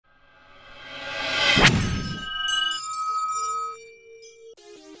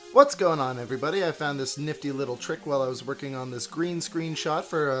What's going on, everybody? I found this nifty little trick while I was working on this green screen shot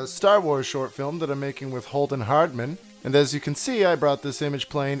for a Star Wars short film that I'm making with Holden Hardman. And as you can see, I brought this image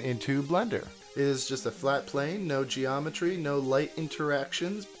plane into Blender. It is just a flat plane, no geometry, no light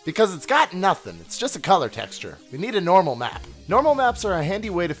interactions, because it's got nothing. It's just a color texture. We need a normal map. Normal maps are a handy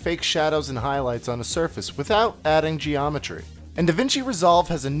way to fake shadows and highlights on a surface without adding geometry. And DaVinci Resolve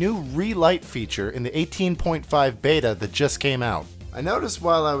has a new Relight feature in the 18.5 beta that just came out. I noticed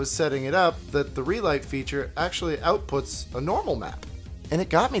while I was setting it up that the Relight feature actually outputs a normal map. And it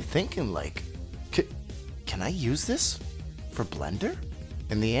got me thinking, like, can I use this for Blender?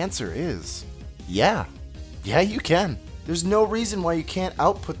 And the answer is, yeah, you can. There's no reason why you can't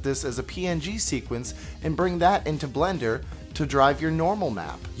output this as a PNG sequence and bring that into Blender to drive your normal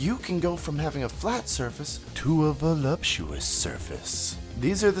map. You can go from having a flat surface to a voluptuous surface.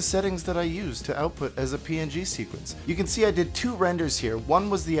 These are the settings that I used to output as a PNG sequence. You can see I did two renders here. One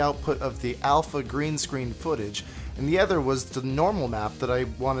was the output of the alpha green screen footage, and the other was the normal map that I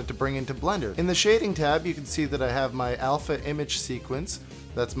wanted to bring into Blender. In the shading tab, you can see that I have my alpha image sequence.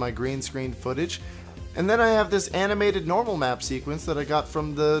 That's my green screen footage. And then I have this animated normal map sequence that I got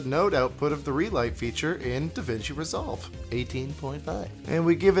from the node output of the Relight feature in DaVinci Resolve 18.5. And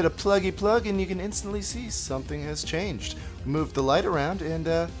we give it a pluggy plug and you can instantly see something has changed. We moved the light around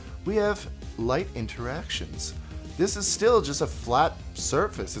and we have light interactions. This is still just a flat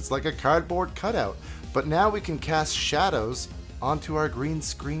surface. It's like a cardboard cutout. But now we can cast shadows onto our green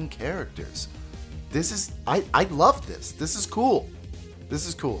screen characters. This is, I love this. This is cool. This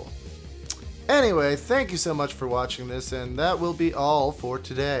is cool. Anyway, thank you so much for watching this, and that will be all for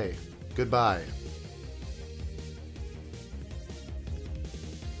today. Goodbye.